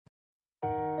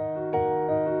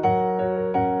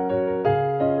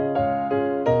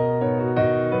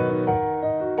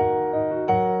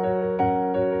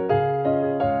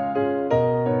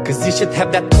you should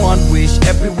have that one wish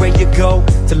everywhere you go,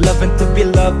 to love and to be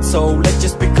loved. So let your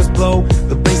speakers blow,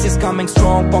 the bass is coming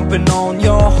strong, pumping on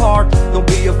your heart. Don't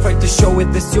be afraid to show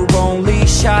it, this your only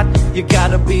shot. You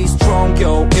gotta be strong,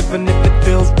 yo, even if it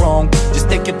feels wrong. Just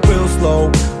take it real slow,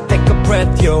 take a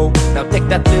breath, yo. Now take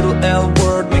that little L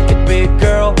word, make it big,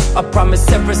 girl. I promise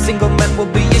every single man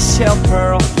will be a shell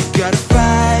pearl. You gotta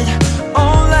fight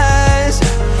all lies,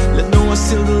 let no one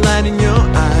steal the light in your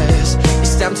eyes.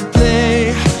 It's time to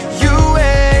play your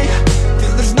way,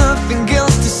 till there's nothing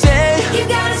else to say. You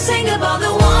gotta sing about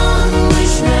the one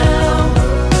wish now.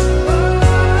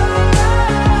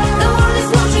 The world is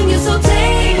watching you, so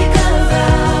take a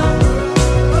vow.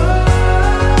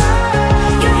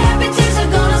 Your happy tears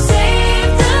are gonna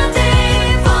save the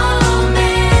day for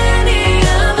many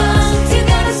of us. You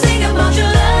gotta sing about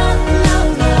your love,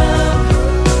 love, love.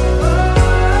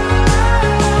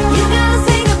 You gotta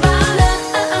sing about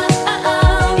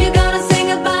love. You gotta sing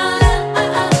about love.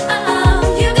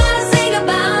 You gotta sing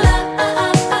about love.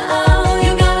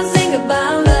 You gotta sing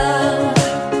about love.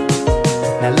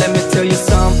 Now let me tell you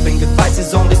something, advice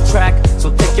is on this track. So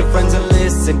take your friends and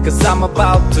listen, cause I'm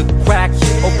about to crack.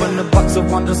 Open a box of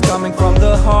wonders coming from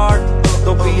the heart.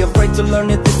 Don't be afraid to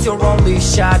learn it, this your only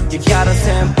shot. You gotta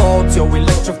stand bold, yo,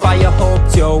 electrify your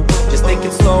hopes, yo. Just take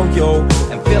it slow, yo,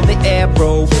 and feel the air,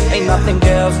 bro. Ain't nothing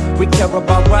else we care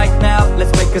about right now.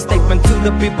 Let's make a statement to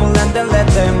the people and then let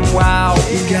them wow.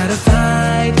 You gotta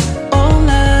fight all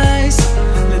lies,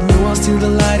 let no one steal the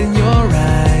light in your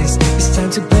eyes. It's time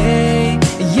to play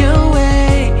your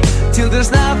way, till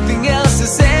there's nothing else to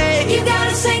say. You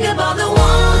gotta sing about the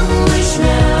one wish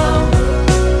now.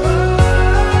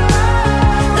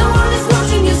 The world is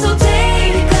watching you, so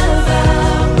take a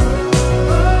vow.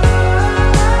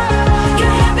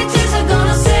 Your happy tears are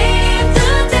gonna save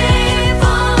the day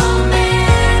for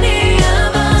many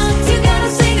of us. You gotta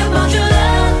sing about your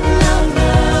love, love,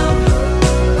 love.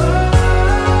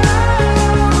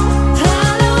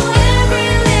 Follow every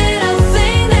little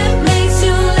thing that makes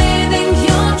you live in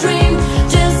your dream.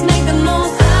 Just make the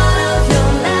most out of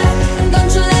your life, and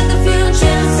don't you let the few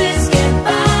chances get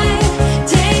by.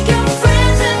 Take your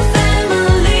friends and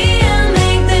family and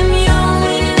make them your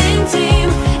winning team,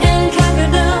 and conquer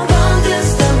the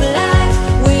contest of life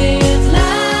with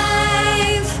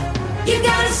life. You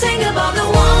gotta sing about the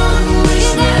one wish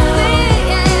now.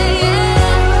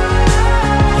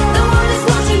 The world is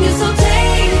watching you, so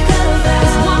take a vow.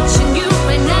 It's watching you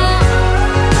right now.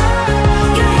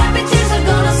 Your happy tears are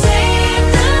gonna save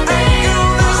the day.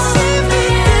 Save the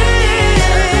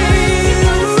day. You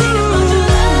gotta sing about your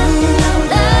love, love,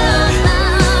 love,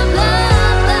 love,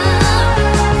 love, love.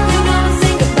 You gotta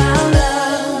sing about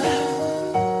love.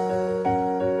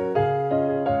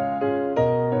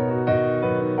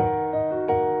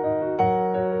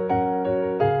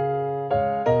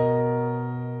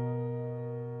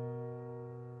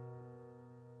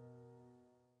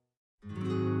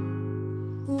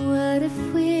 What if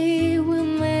we were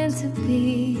meant to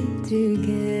be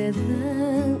together?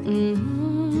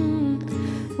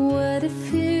 What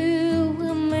if you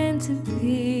were meant to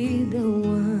be the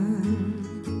one?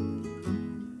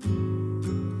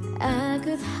 I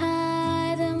could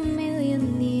hide a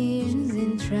million years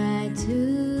and try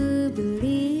to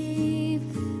believe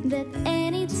that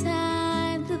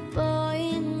anytime the boy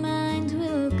in mind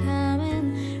will come and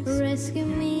rescue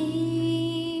me.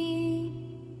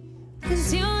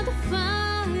 'Cause you're the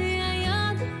fire,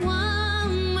 you're the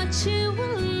one, but you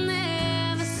will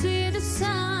never see the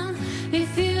sun.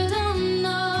 If you don't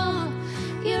know,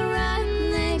 you're right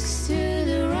next to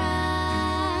the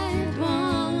right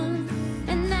one.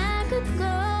 And I could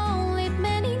call it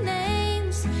many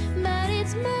names, but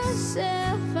it's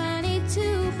myself I need to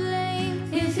blame.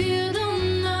 If you don't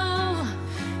know,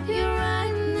 you're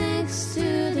right next to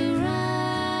the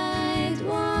right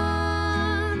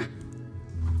one.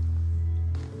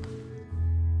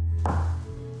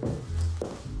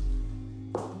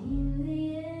 In the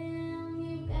end,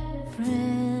 you got a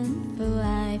friend for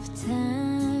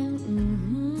lifetime.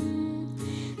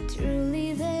 Truly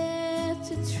there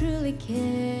to truly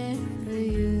care for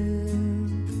you.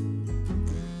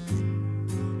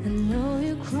 I know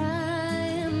you cry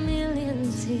a million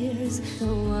tears, so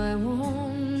I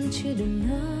want you to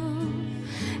know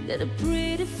that a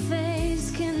pretty face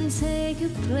can take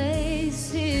a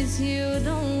places you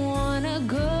don't wanna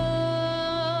go.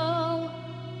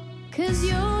 'Cause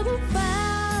you're the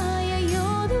fire,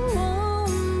 you're the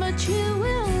one, but you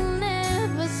will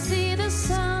never see the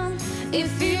sun.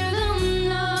 If you don't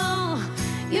know,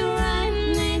 you're right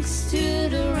next to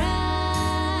the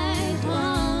right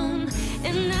one.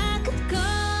 And I could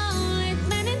call it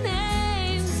many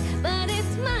names, but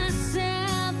it's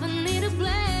myself I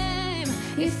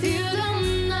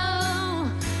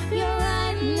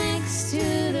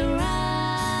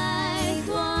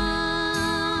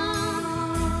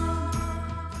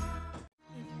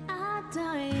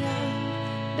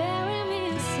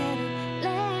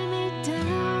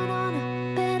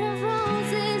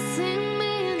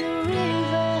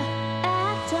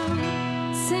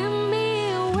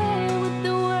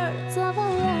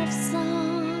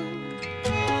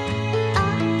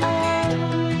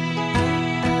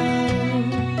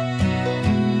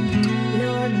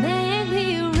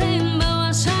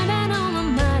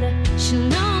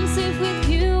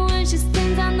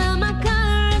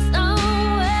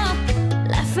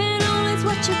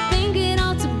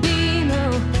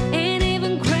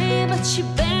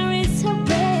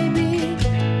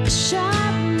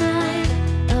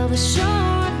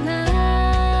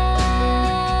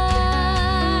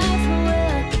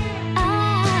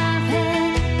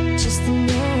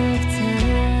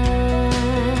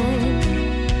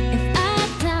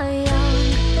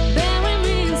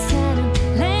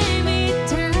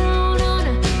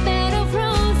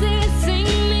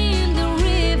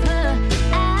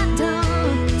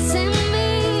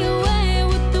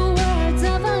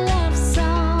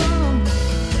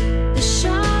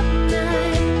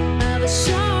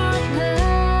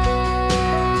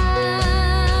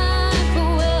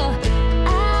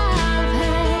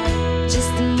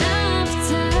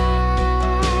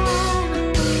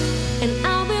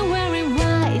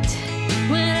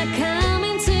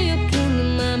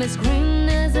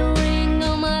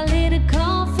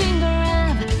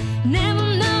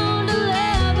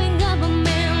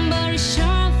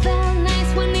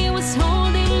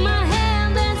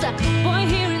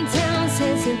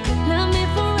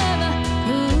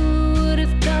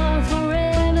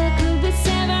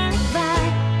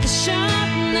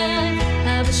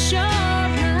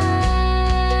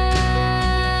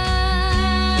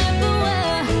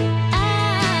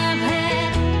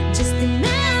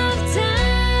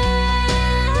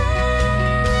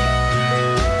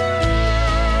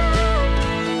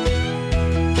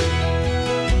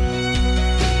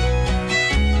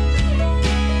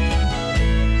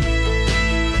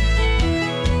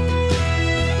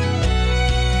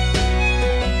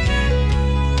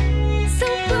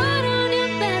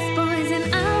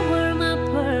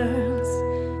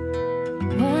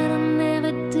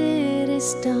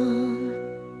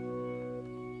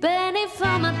Beneath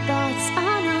all my thoughts,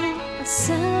 I know I'll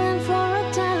sell them for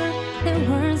 $1. They're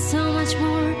worth so much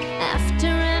more. After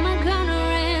am I gonna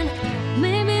run?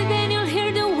 Maybe then you'll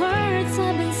hear the words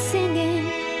I've been singing.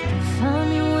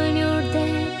 Funny when you're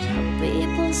dead, how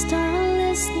people start